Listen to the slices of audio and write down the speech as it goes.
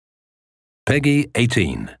Peggy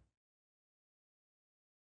 18.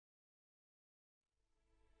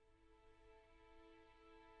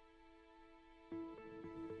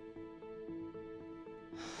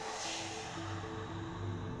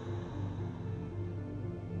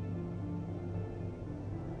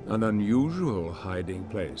 An unusual hiding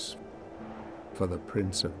place for the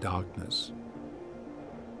Prince of Darkness.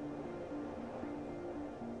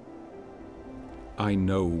 I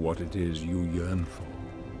know what it is you yearn for.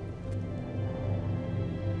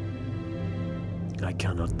 I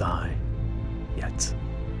cannot die, yet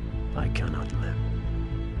I cannot live.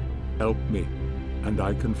 Help me, and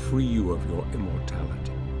I can free you of your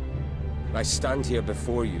immortality. I stand here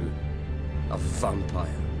before you, a vampire.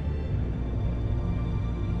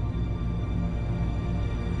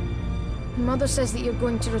 Mother says that you're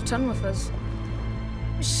going to return with us.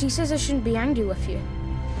 She says I shouldn't be angry with you.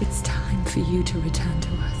 It's time for you to return to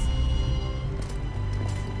us.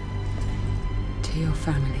 To your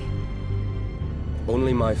family.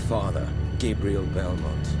 Only my father, Gabriel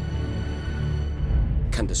Belmont,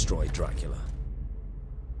 can destroy Dracula.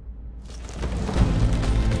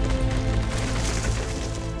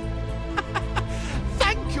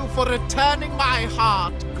 Thank you for returning my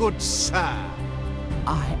heart, good sir.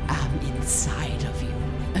 I am inside of you,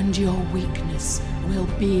 and your weakness will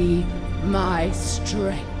be my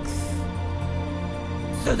strength.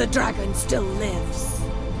 So the dragon still lives.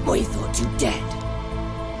 We thought you dead.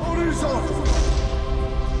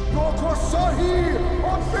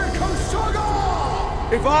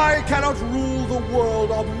 If I cannot rule the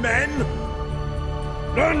world of men,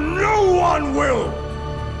 then no one will!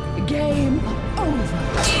 Game over.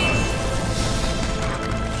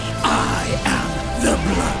 I am the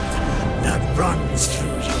blood that runs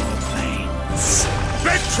through your veins.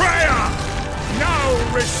 Betrayer!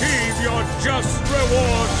 Now receive your just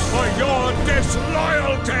rewards for your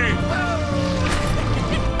disloyalty!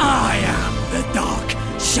 I am the dark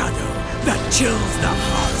shadow that chills the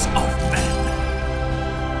hearts of men.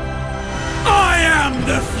 I am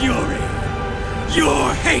the fury,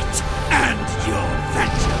 your hate and your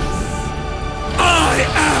vengeance. I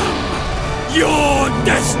am your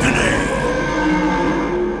destiny!